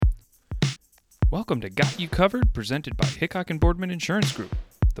Welcome to Got You Covered, presented by Hickok & Boardman Insurance Group,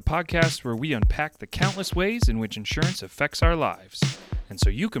 the podcast where we unpack the countless ways in which insurance affects our lives, and so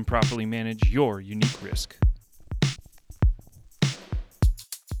you can properly manage your unique risk.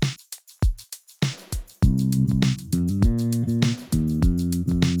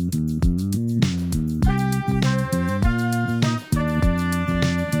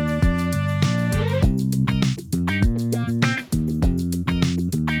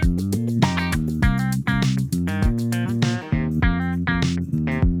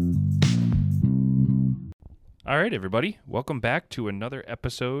 All right, everybody. Welcome back to another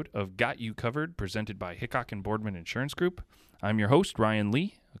episode of Got You Covered, presented by Hickok & Boardman Insurance Group. I'm your host, Ryan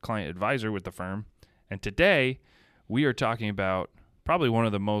Lee, a client advisor with the firm. And today, we are talking about probably one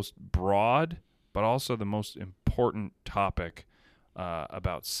of the most broad, but also the most important topic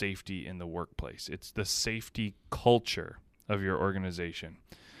about safety in the workplace. It's the safety culture of your organization.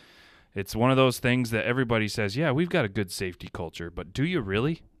 It's one of those things that everybody says, yeah, we've got a good safety culture, but do you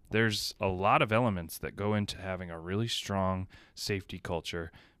really? There's a lot of elements that go into having a really strong safety culture,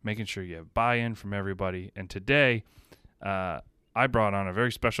 making sure you have buy-in from everybody. And today, I brought on a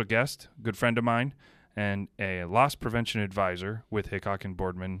very special guest, a good friend of mine, and a loss prevention advisor with Hickok &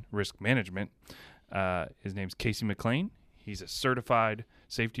 Boardman Risk Management. His name's Casey McLean. He's a certified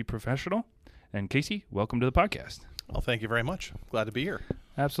safety professional. And Casey, welcome to the podcast. Well, thank you very much. Glad to be here.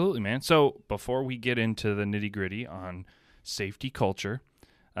 Absolutely, man. So before we get into the nitty-gritty on safety culture,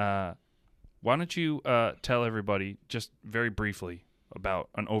 why don't you tell everybody just very briefly about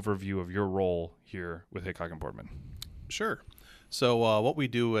an overview of your role here with Hickok & Boardman? Sure. So what we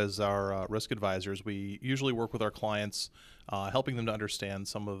do as our risk advisors, we usually work with our clients, helping them to understand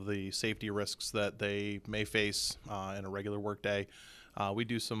some of the safety risks that they may face in a regular workday. We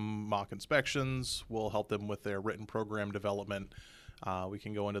do some mock inspections. We'll help them with their written program development. We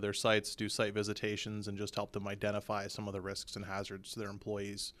can go into their sites, do site visitations, and just help them identify some of the risks and hazards their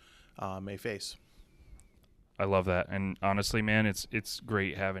employees may face. I love that. And honestly, man, it's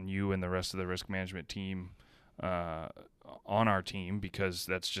great having you and the rest of the risk management team on our team, because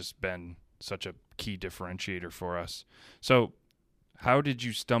that's just been such a key differentiator for us. So how did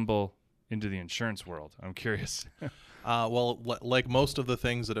you stumble into the insurance world? I'm curious. Like most of the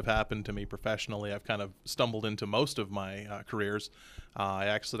things that have happened to me professionally, I've kind of stumbled into most of my careers. I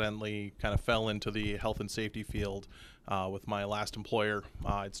accidentally kind of fell into the health and safety field with my last employer.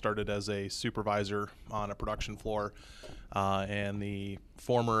 I'd started as a supervisor on a production floor, and the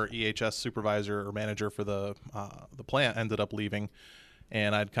former EHS supervisor or manager for the plant ended up leaving,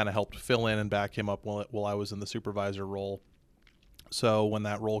 and I'd kind of helped fill in and back him up while I was in the supervisor role. So when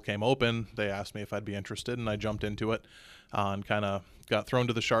that role came open, they asked me if I'd be interested, and I jumped into it and kind of got thrown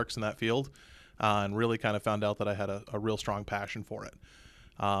to the sharks in that field and really kind of found out that I had a real strong passion for it.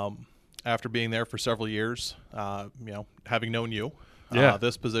 After being there for several years, having known you,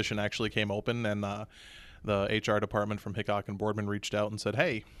 this position actually came open, and the HR department from Hickok & Boardman reached out and said,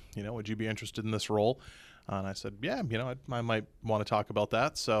 hey, would you be interested in this role? And I said, yeah, I might want to talk about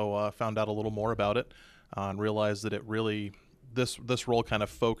that. So found out a little more about it and realized that it really... This role kind of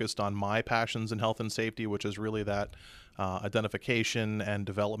focused on my passions in health and safety, which is really that identification and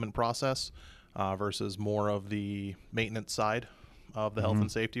development process versus more of the maintenance side of the health and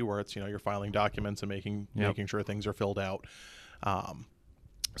safety, where it's, you're filing documents and making sure things are filled out.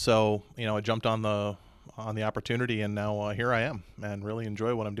 So I jumped on the opportunity, and now here I am and really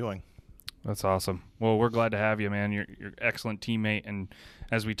enjoy what I'm doing. That's awesome. Well, we're glad to have you, man. You're an excellent teammate. And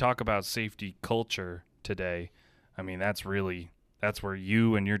as we talk about safety culture today, I mean, that's where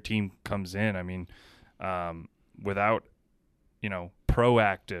you and your team comes in. I mean, without,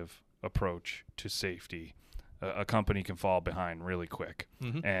 proactive approach to safety, a company can fall behind really quick.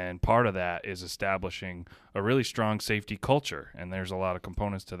 Mm-hmm. And part of that is establishing a really strong safety culture. And there's a lot of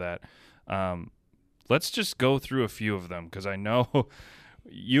components to that. Let's just go through a few of them, because I know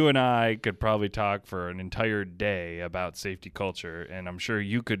you and I could probably talk for an entire day about safety culture, and I'm sure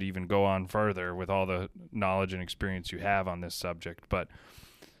you could even go on further with all the knowledge and experience you have on this subject. But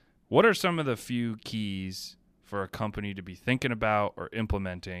what are some of the few keys for a company to be thinking about or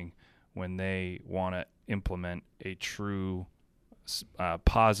implementing when they want to implement a true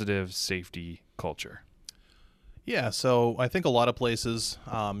positive safety culture? Yeah, so I think a lot of places,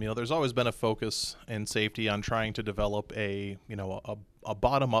 there's always been a focus in safety on trying to develop a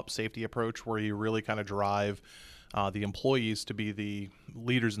bottom-up safety approach where you really kind of drive the employees to be the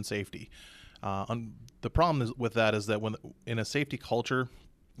leaders in safety. The problem with that is that when in a safety culture,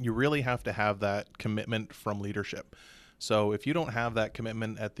 you really have to have that commitment from leadership. So if you don't have that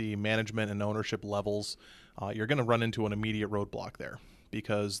commitment at the management and ownership levels, you're going to run into an immediate roadblock there.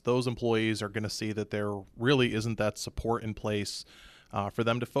 because those employees are going to see that there really isn't that support in place for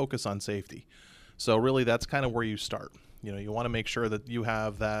them to focus on safety. So really that's kind of where you start. You want to make sure that you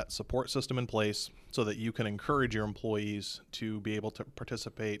have that support system in place so that you can encourage your employees to be able to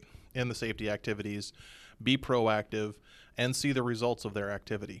participate in the safety activities, be proactive, and see the results of their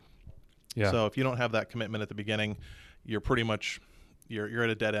activity. Yeah. So if you don't have that commitment at the beginning, you're pretty much you're at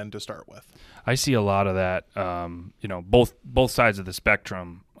a dead end to start with. I see a lot of that, both sides of the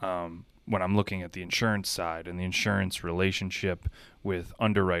spectrum. When I'm looking at the insurance side and the insurance relationship with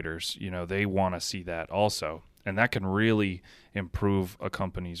underwriters, they want to see that also. And that can really improve a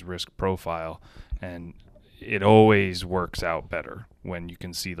company's risk profile. And it always works out better when you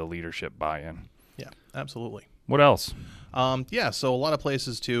can see the leadership buy-in. Yeah, absolutely. What else? So a lot of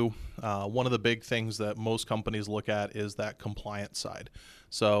places too, one of the big things that most companies look at is that compliance side.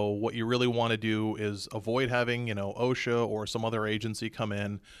 So what you really want to do is avoid having, OSHA or some other agency come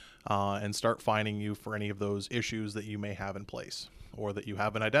in and start fining you for any of those issues that you may have in place or that you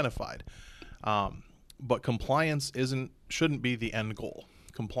haven't identified. But compliance shouldn't be the end goal.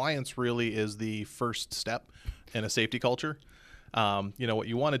 Compliance really is the first step in a safety culture. What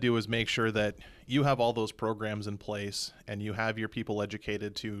you want to do is make sure that you have all those programs in place and you have your people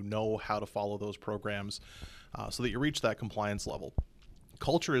educated to know how to follow those programs so that you reach that compliance level.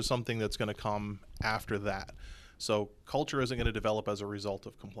 Culture is something that's going to come after that. So culture isn't going to develop as a result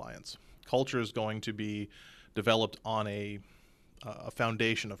of compliance. Culture is going to be developed on a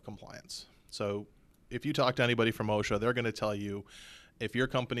foundation of compliance. So if you talk to anybody from OSHA, they're going to tell you if your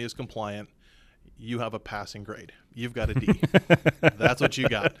company is compliant, you have a passing grade. You've got a D. That's what you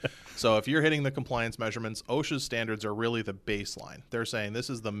got. So if you're hitting the compliance measurements, OSHA's standards are really the baseline. They're saying this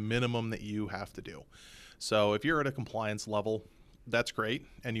is the minimum that you have to do. So if you're at a compliance level, that's great,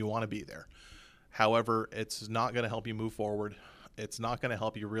 and you want to be there. However, it's not going to help you move forward. It's not going to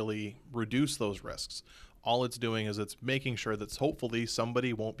help you really reduce those risks. All it's doing is it's making sure that hopefully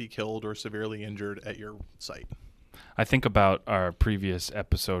somebody won't be killed or severely injured at your site. I think about our previous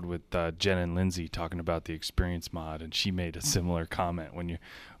episode with Jen and Lindsay talking about the experience mod, and she made a similar comment.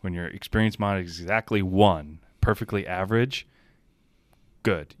 When your experience mod is exactly 1, perfectly average,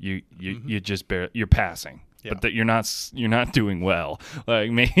 good. You just you're passing. Yeah. But that you're not doing well. Like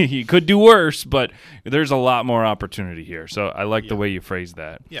maybe you could do worse, but there's a lot more opportunity here. So I like the way you phrase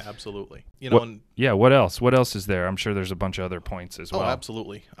that. Yeah, absolutely. What else? What else is there? I'm sure there's a bunch of other points as well. Oh,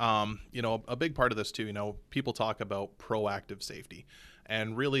 absolutely. A big part of this too. People talk about proactive safety,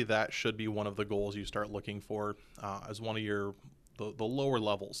 and really that should be one of the goals you start looking for as one of the lower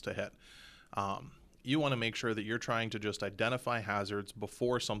levels to hit. You want to make sure that you're trying to just identify hazards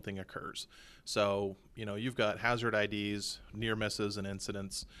before something occurs. So, you've got hazard IDs, near misses, and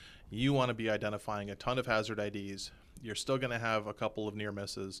incidents. You want to be identifying a ton of hazard IDs. You're still going to have a couple of near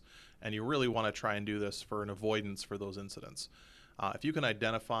misses, and you really want to try and do this for an avoidance for those incidents. If you can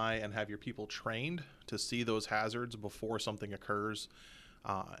identify and have your people trained to see those hazards before something occurs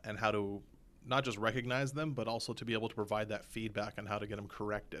and how to not just recognize them, but also to be able to provide that feedback on how to get them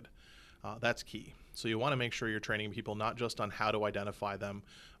corrected. That's key. So you want to make sure you're training people not just on how to identify them,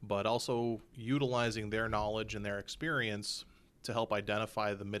 but also utilizing their knowledge and their experience to help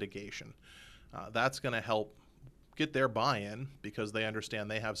identify the mitigation. That's going to help get their buy-in because they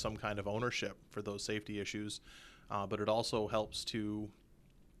understand they have some kind of ownership for those safety issues, but it also helps to,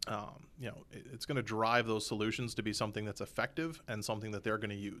 it's going to drive those solutions to be something that's effective and something that they're going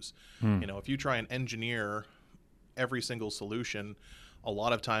to use. If you try and engineer every single solution, a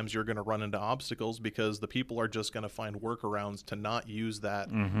lot of times you're going to run into obstacles because the people are just going to find workarounds to not use that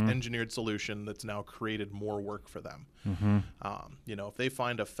engineered solution that's now created more work for them. If they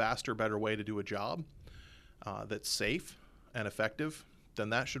find a faster, better way to do a job that's safe and effective, then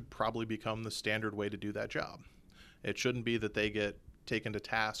that should probably become the standard way to do that job. It shouldn't be that they get taken to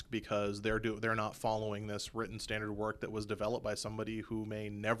task because they're not following this written standard work that was developed by somebody who may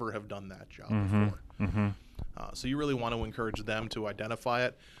never have done that job before. So you really want to encourage them to identify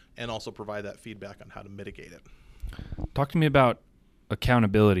it and also provide that feedback on how to mitigate it. Talk to me about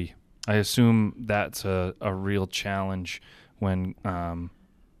accountability. I assume that's a real challenge when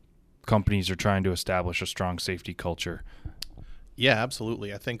companies are trying to establish a strong safety culture. Yeah,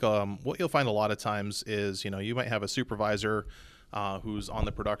 absolutely. I think what you'll find a lot of times is, you might have a supervisor who's on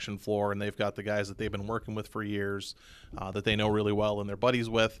the production floor and they've got the guys that they've been working with for years that they know really well and they're buddies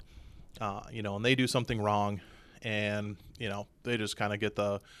with, and they do something wrong and, they just kind of get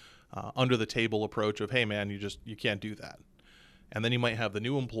the under the table approach of, hey man, you can't do that. And then you might have the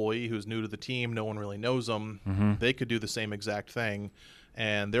new employee who's new to the team. No one really knows them. They could do the same exact thing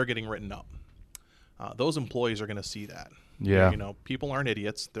and they're getting written up. Those employees are going to see that. Yeah. You know, people aren't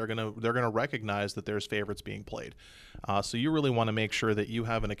idiots. They're gonna recognize that there's favorites being played. So you really want to make sure that you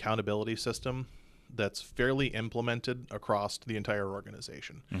have an accountability system that's fairly implemented across the entire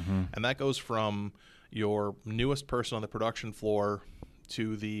organization. And that goes from your newest person on the production floor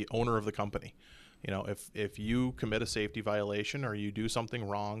to the owner of the company. You know, if you commit a safety violation or you do something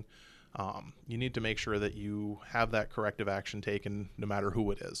wrong, you need to make sure that you have that corrective action taken no matter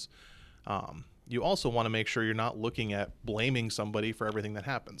who it is. You also want to make sure you're not looking at blaming somebody for everything that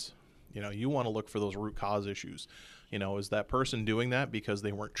happens. You know, you want to look for those root cause issues. You know, is that person doing that because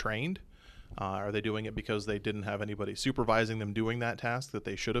they weren't trained? Are they doing it because they didn't have anybody supervising them doing that task that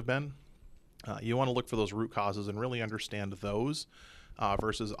they should have been? You want to look for those root causes and really understand those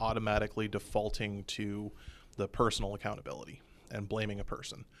versus automatically defaulting to the personal accountability and blaming a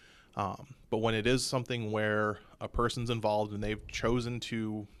person. But when it is something where a person's involved and they've chosen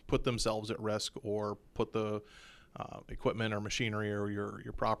to put themselves at risk or put the equipment or machinery or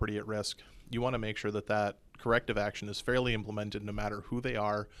your property at risk, you want to make sure that that corrective action is fairly implemented no matter who they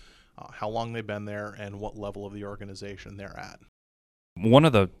are, how long they've been there, and what level of the organization they're at. One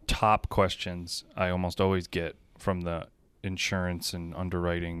of the top questions I almost always get from the insurance and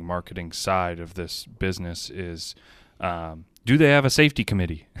underwriting marketing side of this business is, do they have a safety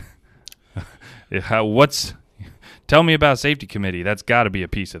committee? Tell me about safety committee. That's got to be a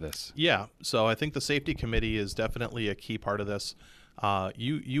piece of this. Yeah, so I think the safety committee is definitely a key part of this.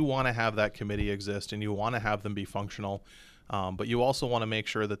 You want to have that committee exist and you want to have them be functional, but you also want to make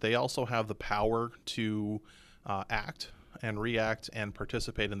sure that they also have the power to act and react and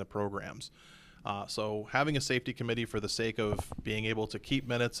participate in the programs. So having a safety committee for the sake of being able to keep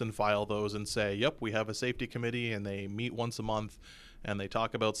minutes and file those and say, yep, we have a safety committee and they meet once a month and they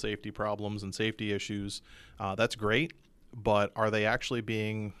talk about safety problems and safety issues, that's great. But are they actually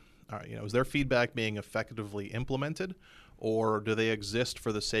being, is their feedback being effectively implemented, or do they exist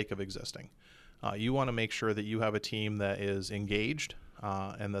for the sake of existing? You want to make sure that you have a team that is engaged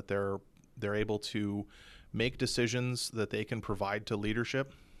and that they're able to make decisions that they can provide to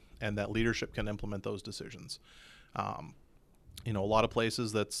leadership, and that leadership can implement those decisions. A lot of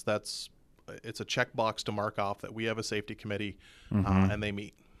places it's a checkbox to mark off that we have a safety committee and they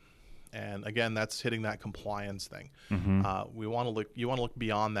meet. And again, that's hitting that compliance thing. You want to look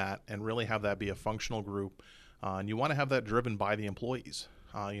beyond that and really have that be a functional group, and you want to have that driven by the employees.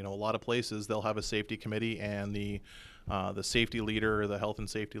 A lot of places they'll have a safety committee, and the safety leader or the health and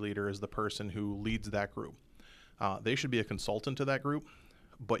safety leader is the person who leads that group. They should be a consultant to that group,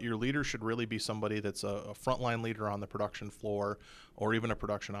 but your leader should really be somebody that's a frontline leader on the production floor, or even a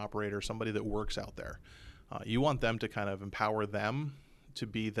production operator, somebody that works out there. You want them to kind of empower them to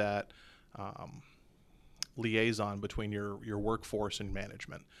be that liaison between your workforce and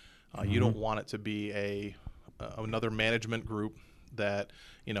management. You don't want it to be another management group that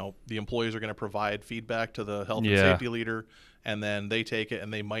the employees are going to provide feedback to the health and safety leader, and then they take it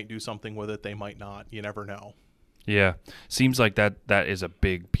and they might do something with it, they might not. You never know. Yeah, seems like that is a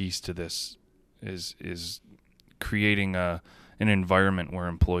big piece to this, is creating an environment where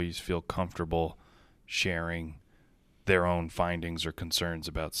employees feel comfortable sharing their own findings or concerns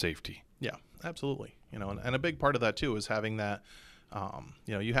about safety. Yeah, absolutely. And a big part of that too is having that.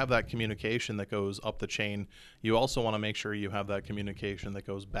 You have that communication that goes up the chain. You also want to make sure you have that communication that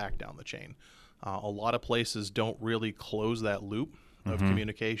goes back down the chain. A lot of places don't really close that loop of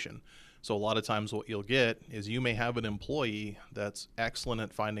communication. So a lot of times what you'll get is you may have an employee that's excellent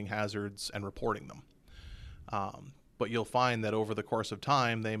at finding hazards and reporting them. But you'll find that over the course of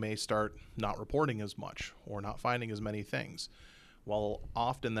time, they may start not reporting as much or not finding as many things. Well,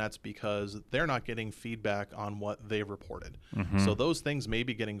 often that's because they're not getting feedback on what they've reported. So those things may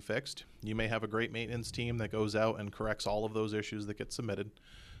be getting fixed. You may have a great maintenance team that goes out and corrects all of those issues that get submitted.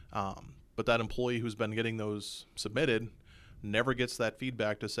 But that employee who's been getting those submitted never gets that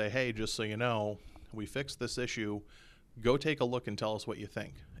feedback to say, hey, just so you know, we fixed this issue. Go take a look and tell us what you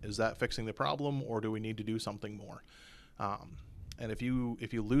think. Is that fixing the problem, or do we need to do something more? And if you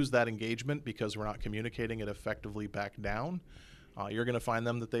lose that engagement because we're not communicating it effectively back down, you're going to find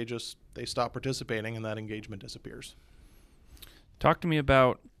them that they stop participating and that engagement disappears. Talk to me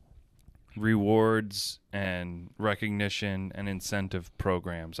about rewards and recognition and incentive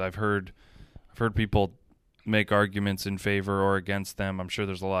programs. I've heard people make arguments in favor or against them. I'm sure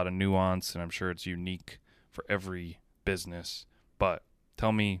there's a lot of nuance, and I'm sure it's unique for every business. But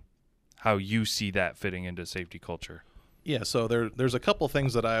tell me how you see that fitting into safety culture. Yeah, so there's a couple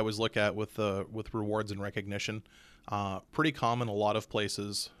things that I always look at with rewards and recognition. Pretty common a lot of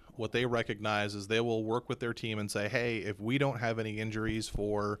places. What they recognize is they will work with their team and say, hey, if we don't have any injuries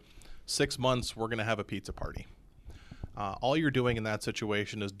for 6 months, we're going to have a pizza party. all you're doing in that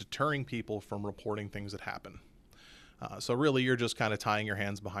situation is deterring people from reporting things that happen. So really, you're just kind of tying your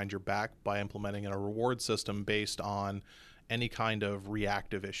hands behind your back by implementing a reward system based on any kind of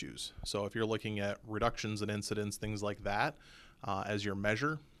reactive issues. So if you're looking at reductions in incidents, things like that, as your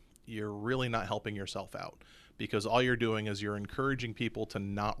measure, you're really not helping yourself out, because all you're doing is you're encouraging people to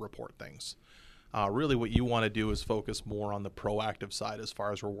not report things. Really what you want to do is focus more on the proactive side as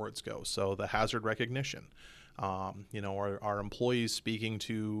far as rewards go. So the hazard recognition, our employees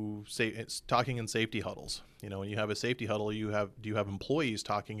talking in safety huddles. When you have a safety huddle, do you have employees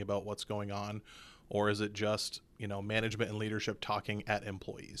talking about what's going on, or is it just management and leadership talking at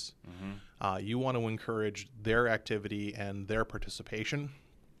employees? Mm-hmm. You want to encourage their activity and their participation,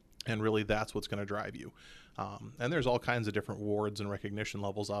 and really that's what's going to drive you. And there's all kinds of different rewards and recognition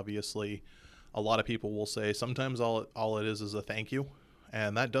levels. Obviously, a lot of people will say sometimes all it is a thank you,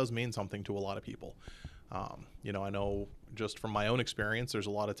 and that does mean something to a lot of people. I know just from my own experience, there's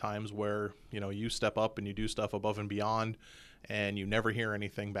a lot of times where you step up and you do stuff above and beyond, and you never hear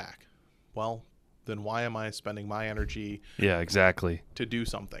anything back. Well, then why am I spending my energy? Yeah, exactly. To do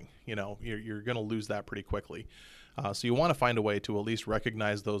something? You're going to lose that pretty quickly. So you want to find a way to at least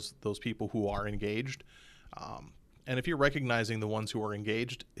recognize those people who are engaged. And if you're recognizing the ones who are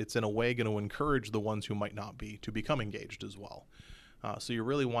engaged, it's in a way going to encourage the ones who might not be to become engaged as well. So you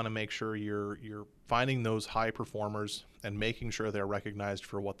really want to make sure you're finding those high performers and making sure they're recognized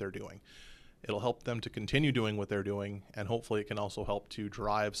for what they're doing. It'll help them to continue doing what they're doing, and hopefully it can also help to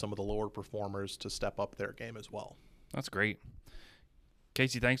drive some of the lower performers to step up their game as well. That's great.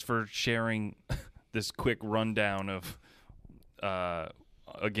 Casey, thanks for sharing this quick rundown of,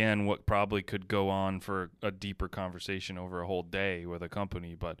 again, what probably could go on for a deeper conversation over a whole day with a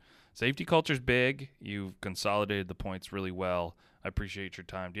company. But safety culture is big. You've consolidated the points really well. I appreciate your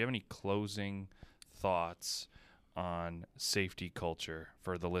time. Do you have any closing thoughts on safety culture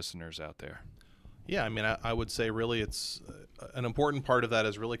for the listeners out there? Yeah, I would say really it's an important part of that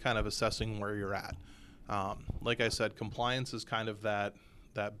is really kind of assessing where you're at. Like I said, compliance is kind of that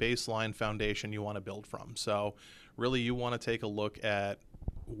baseline foundation you want to build from. So really you want to take a look at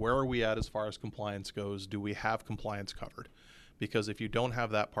where are we at as far as compliance goes. Do we have compliance covered? Because if you don't have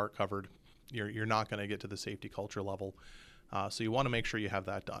that part covered, you're not going to get to the safety culture level. So you want to make sure you have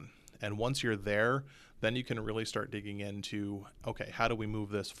that done. And once you're there, then you can really start digging into, okay, how do we move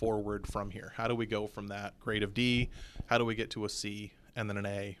this forward from here? How do we go from that grade of D? How do we get to a C and then an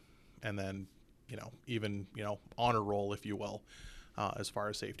A, and then, even honor roll, if you will, as far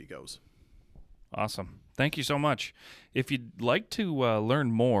as safety goes. Awesome. Thank you so much. If you'd like to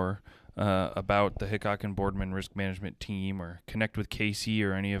learn more about the Hickok and Boardman Risk Management team, or connect with Casey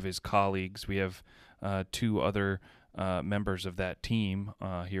or any of his colleagues, we have 2 other members of that team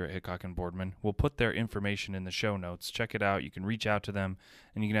here at Hickok and Boardman. We'll put their information in the show notes. Check it out. You can reach out to them,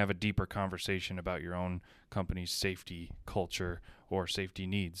 and you can have a deeper conversation about your own company's safety culture or safety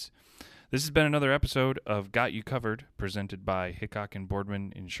needs. This has been another episode of Got You Covered, presented by Hickok and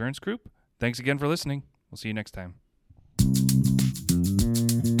Boardman Insurance Group. Thanks again for listening. We'll see you next time.